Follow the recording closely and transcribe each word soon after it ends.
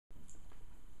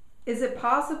Is it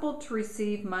possible to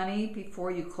receive money before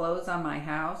you close on my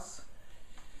house?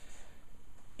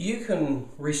 You can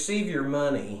receive your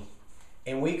money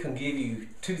and we can give you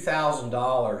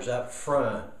 $2,000 up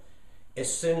front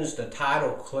as soon as the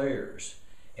title clears.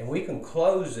 And we can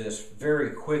close this very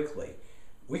quickly.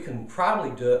 We can probably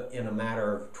do it in a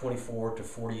matter of 24 to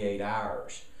 48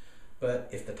 hours. But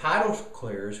if the title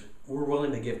clears, we're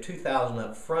willing to give $2,000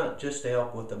 up front just to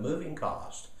help with the moving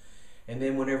cost. And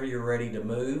then whenever you're ready to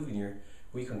move,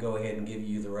 we can go ahead and give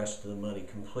you the rest of the money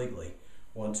completely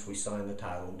once we sign the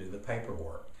title and do the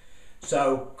paperwork.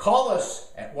 So call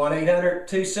us at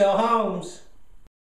 1-800-2-SELL-HOMES.